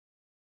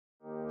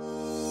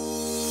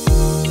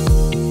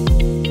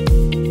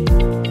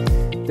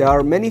There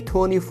are many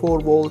 24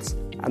 volts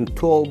and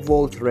 12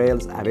 volt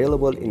rails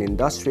available in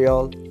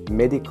industrial,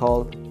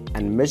 medical,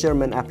 and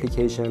measurement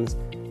applications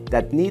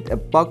that need a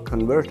buck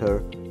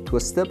converter to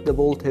step the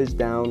voltage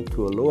down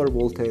to a lower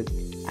voltage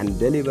and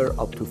deliver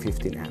up to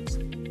 15 amps.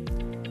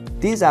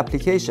 These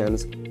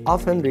applications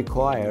often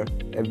require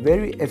a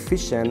very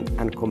efficient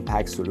and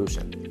compact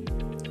solution.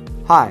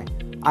 Hi,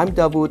 I'm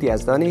Dawood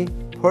Yazdani,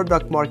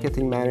 Product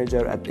Marketing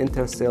Manager at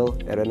Intersil,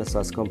 a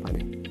Renaissance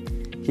company.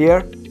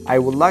 Here, I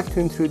would like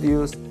to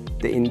introduce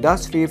the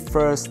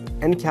industry-first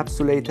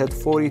encapsulated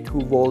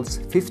 42 volts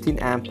 15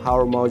 amp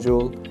power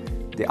module,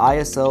 the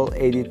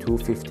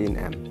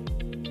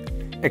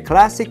ISL8215M. A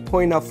classic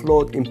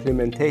point-of-load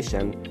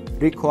implementation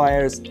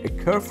requires a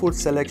careful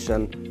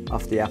selection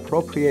of the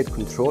appropriate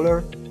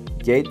controller,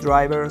 gate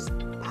drivers,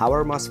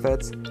 power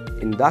MOSFETs,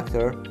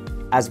 inductor,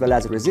 as well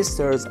as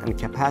resistors and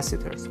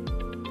capacitors.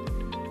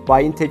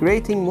 By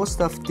integrating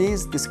most of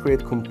these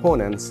discrete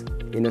components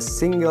in a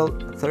single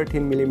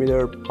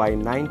 13mm by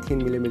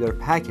 19mm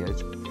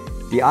package,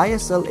 the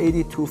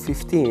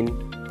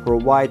ISL8215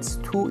 provides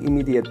two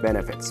immediate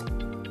benefits: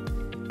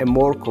 a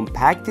more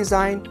compact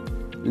design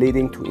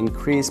leading to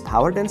increased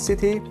power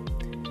density,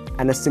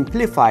 and a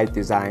simplified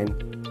design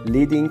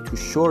leading to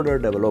shorter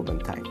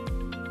development time.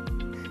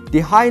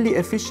 The highly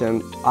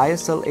efficient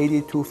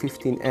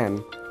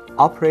ISL8215M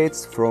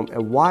operates from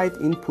a wide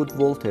input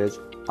voltage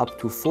up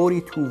to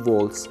 42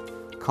 volts,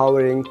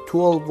 covering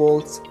 12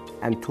 volts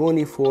and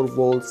 24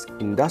 volts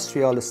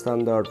industrial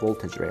standard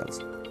voltage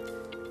rails,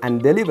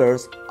 and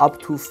delivers up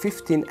to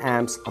 15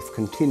 amps of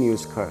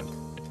continuous current.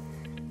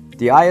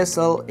 The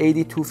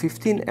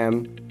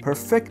ISL8215M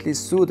perfectly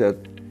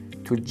suited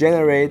to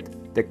generate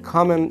the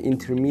common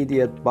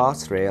intermediate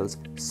bus rails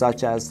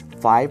such as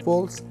 5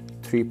 volts,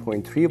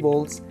 3.3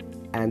 volts,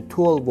 and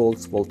 12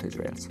 volts voltage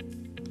rails.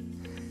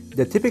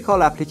 The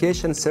typical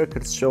application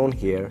circuits shown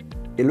here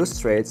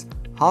illustrates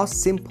how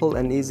simple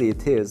and easy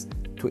it is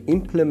to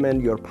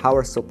implement your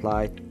power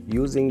supply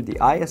using the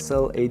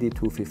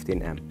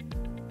ISL8215M.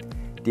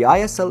 The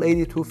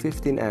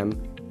ISL8215M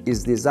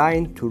is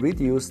designed to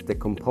reduce the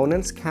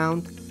components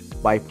count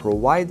by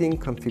providing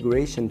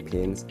configuration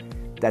pins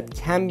that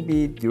can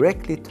be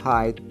directly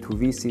tied to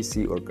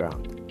VCC or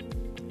ground.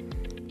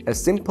 A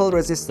simple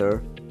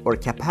resistor or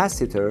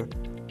capacitor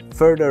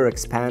further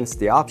expands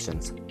the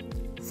options.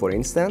 For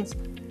instance,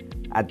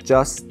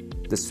 adjust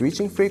the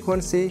switching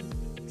frequency,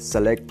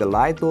 select the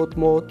light load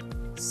mode,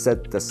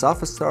 set the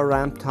soft start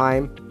ramp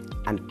time,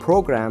 and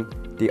program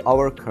the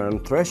hour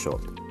current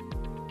threshold.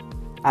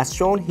 As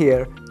shown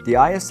here, the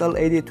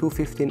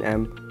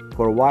ISL8215M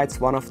provides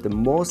one of the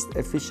most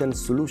efficient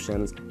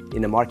solutions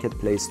in the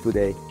marketplace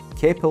today,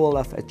 capable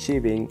of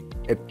achieving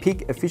a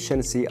peak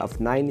efficiency of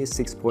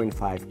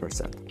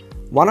 96.5%.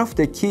 One of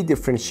the key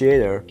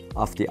differentiators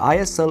of the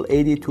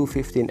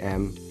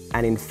ISL8215M,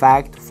 and in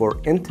fact for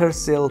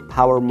Intersil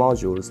power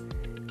modules,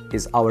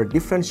 is our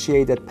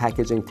differentiated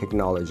packaging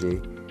technology,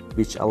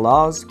 which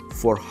allows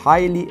for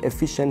highly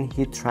efficient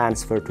heat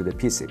transfer to the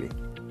PCB.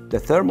 The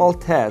thermal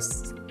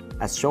tests,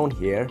 as shown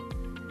here,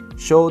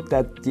 showed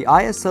that the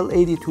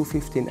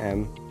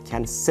ISL8215M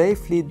can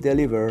safely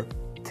deliver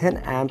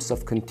 10 amps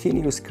of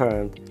continuous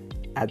current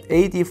at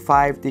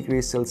 85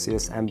 degrees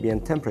Celsius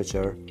ambient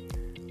temperature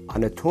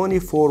on a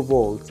 24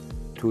 volts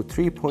to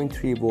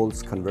 3.3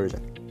 volts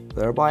conversion,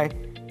 thereby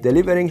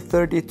delivering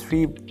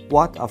 33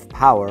 watt of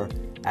power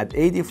at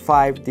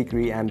 85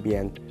 degree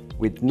ambient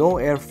with no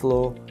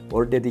airflow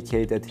or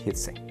dedicated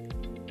heatsink.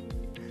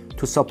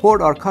 To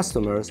support our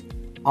customers,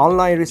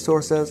 online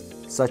resources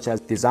such as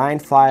design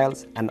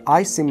files and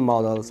ISIM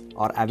models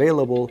are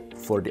available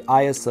for the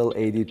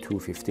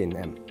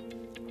ISL8215M.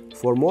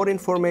 For more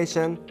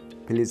information,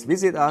 please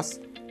visit us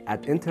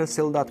at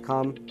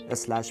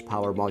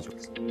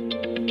intersil.com/powermodules.